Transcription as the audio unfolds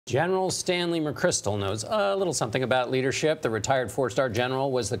General Stanley McChrystal knows a little something about leadership. The retired four-star general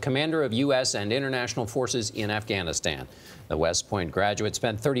was the commander of U.S. and international forces in Afghanistan. The West Point graduate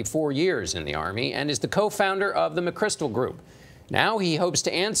spent 34 years in the Army and is the co-founder of the McChrystal Group. Now he hopes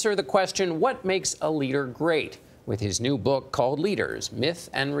to answer the question, what makes a leader great? With his new book called Leaders, Myth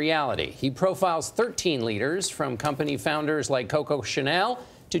and Reality. He profiles 13 leaders, from company founders like Coco Chanel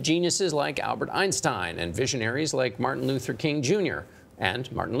to geniuses like Albert Einstein and visionaries like Martin Luther King Jr.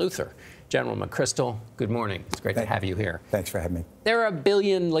 and Martin Luther. General McChrystal, good morning. It's great to have you here. Thanks for having me. There are a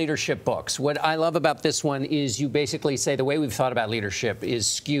billion leadership books. What I love about this one is you basically say the way we've thought about leadership is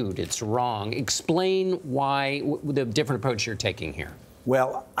skewed. It's wrong. Explain why the different approach you're taking here.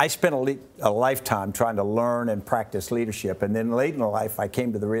 Well, I spent a lifetime trying to learn and practice leadership, and then late in life I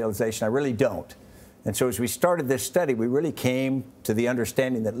came to the realization I really don't. And so as we started this study, we really came to the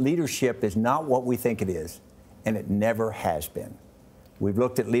understanding that leadership is not what we think it is, and it never has been. We've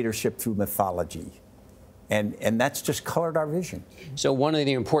looked at leadership through mythology, and that's just colored our vision. So one of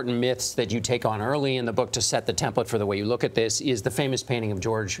the important myths that you take on early in the book to set the template for the way you look at this is the famous painting of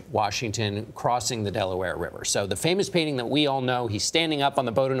George Washington crossing the Delaware River. So the famous painting that we all know, he's standing up on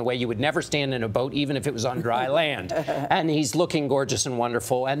the boat in a way you would never stand in a boat, even if it was on dry land. And he's looking gorgeous and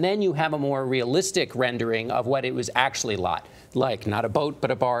wonderful. And then you have a more realistic rendering of what it was actually like, not a boat, but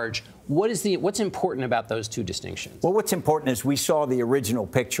a barge. What's important about those two distinctions? Well, what's important is we saw the original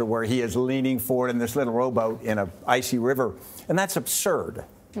picture where he is leaning forward in this little rowboat in an icy river, and that's absurd.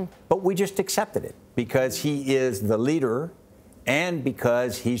 But we just accepted it because he is the leader and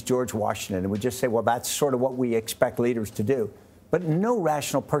because he's George Washington. And we just say, well, that's sort of what we expect leaders to do. But no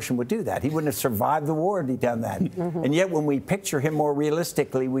rational person would do that. He wouldn't have survived the war had he done that. And yet when we picture him more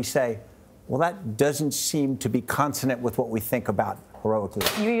realistically, we say, well, that doesn't seem to be consonant with what we think about heroically.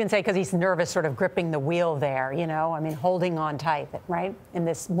 You even say because he's nervous, sort of gripping the wheel there, you know, I mean, holding on tight, right? In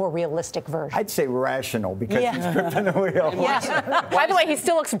this more realistic version. I'd say rational because he's gripping the wheel. Yeah. By the way, he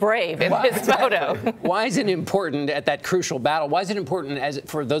still looks brave in his photo. Why is it important at that crucial battle? Why is it important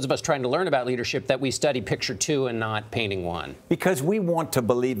for those of us trying to learn about leadership that we study picture 2 and not painting 1? Because we want to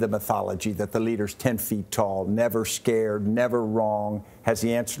believe the mythology that the leader's 10 feet tall, never scared, never wrong, has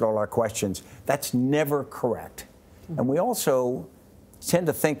the answer to all our questions. That's never correct. And we also tend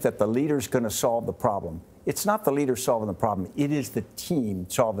to think that the leader's going to solve the problem. It's not the leader solving the problem. It is the team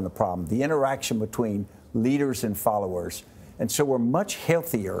solving the problem, the interaction between leaders and followers. And so we're much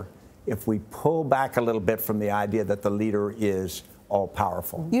healthier if we pull back a little bit from the idea that the leader is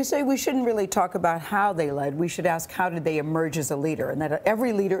all-powerful. You say we shouldn't really talk about how they led. We should ask how did they emerge as a leader, and that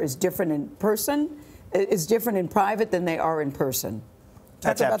every leader is different in person, is different in private than they are in person. Talk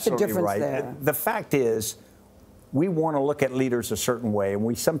That's about absolutely the difference right. there. The fact is, we want to look at leaders a certain way, and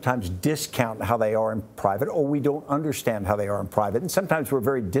we sometimes discount how they are in private, or we don't understand how they are in private. And sometimes we're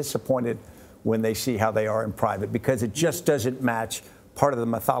very disappointed when they see how they are in private because it just doesn't match part of the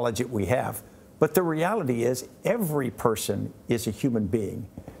mythology that we have. But the reality is every person is a human being.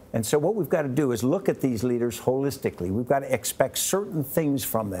 And so what we've got to do is look at these leaders holistically. We've got to expect certain things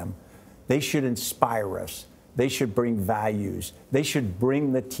from them. They should inspire us. They should bring values. They should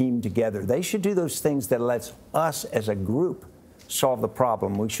bring the team together. They should do those things that lets us as a group solve the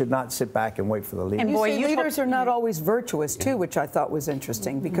problem. We should not sit back and wait for the leader. And boy, leaders are not always virtuous, too, which I thought was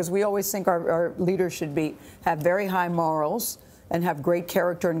interesting, because we always think our leaders should have very high morals and have great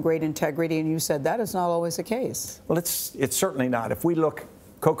character and great integrity, and you said that is not always the case. Well, it's certainly not. If we look,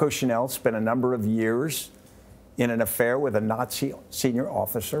 Coco Chanel spent a number of years in an affair with a Nazi senior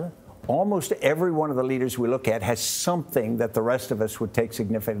officer. Almost every one of the leaders we look at has something that the rest of us would take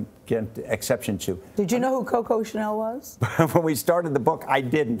significant exception to. Did you know who Coco Chanel was? When we started the book, I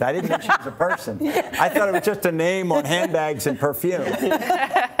didn't. I didn't know she was a person. I thought it was just a name on handbags and perfume.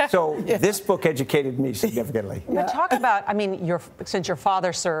 So this book educated me significantly. But talk about, I mean, since your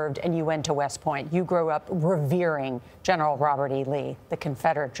father served and you went to West Point, you grew up revering General Robert E. Lee, the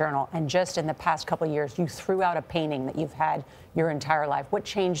Confederate General, and just in the past couple of years, you threw out a painting that you've had your entire life. What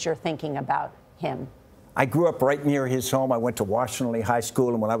changed your thinking about him? I grew up right near his home. I went to Washington Lee High School,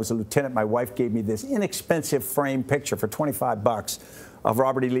 and when I was a lieutenant, my wife gave me this inexpensive framed picture for 25 bucks of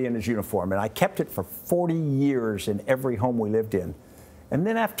Robert E. Lee in his uniform, and I kept it for 40 years in every home we lived in. And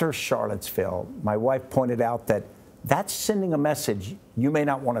then after Charlottesville, my wife pointed out that that's sending a message you may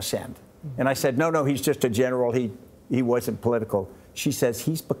not want to send. And I said, no, he's just a general. He wasn't political. She says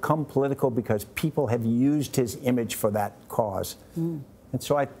he's become political because people have used his image for that cause. And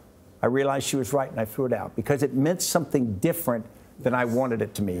so I realized she was right, and I threw it out because it meant something different than I wanted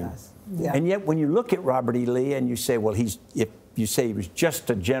it to mean. Yeah. And yet when you look at Robert E. Lee and you say, well, if you say he was just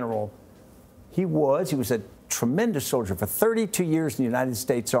a general, he was a tremendous soldier. For 32 years in the United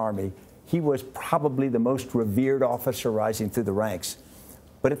States Army, he was probably the most revered officer rising through the ranks.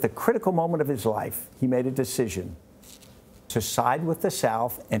 But at the critical moment of his life, he made a decision to side with the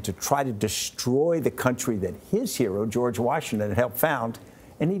South and to try to destroy the country that his hero, George Washington, had helped found.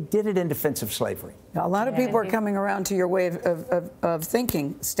 And he did it in defense of slavery. Now, a lot of people are coming around to your way of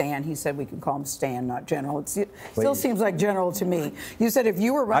thinking, Stan. He said we could call him Stan, not General. It still seems like General to me. You said if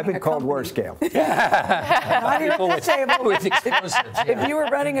you were running I've been called worse, Gayle. If you were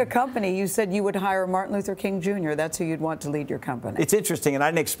running a company, you said you would hire Martin Luther King Jr. That's who you'd want to lead your company. It's interesting, and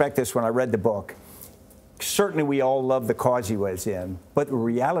I didn't expect this when I read the book. Certainly we all love the cause he was in, but the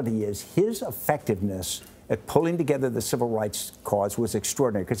reality is his effectiveness at pulling together the civil rights cause was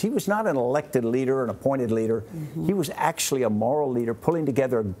extraordinary, because he was not an elected leader, an appointed leader. He was actually a moral leader, pulling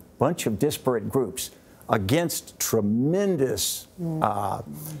together a bunch of disparate groups against tremendous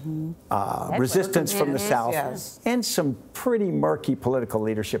resistance from the South and some pretty murky political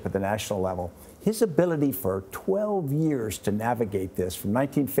leadership at the national level. His ability for 12 years to navigate this, from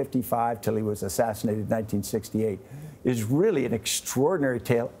 1955 till he was assassinated in 1968, is really an extraordinary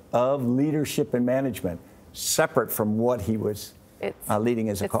tale of leadership and management, separate from what he was leading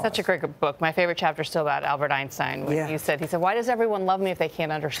as a cause. It's such a great book. My favorite chapter is still about Albert Einstein. When he said, why does everyone love me if they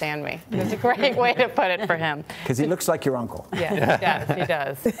can't understand me? It's a great way to put it for him. Because he looks like your uncle. Yeah, he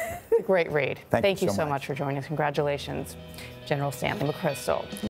does. It's a great read. Thank you you so much for joining us. Congratulations, General Stanley McChrystal.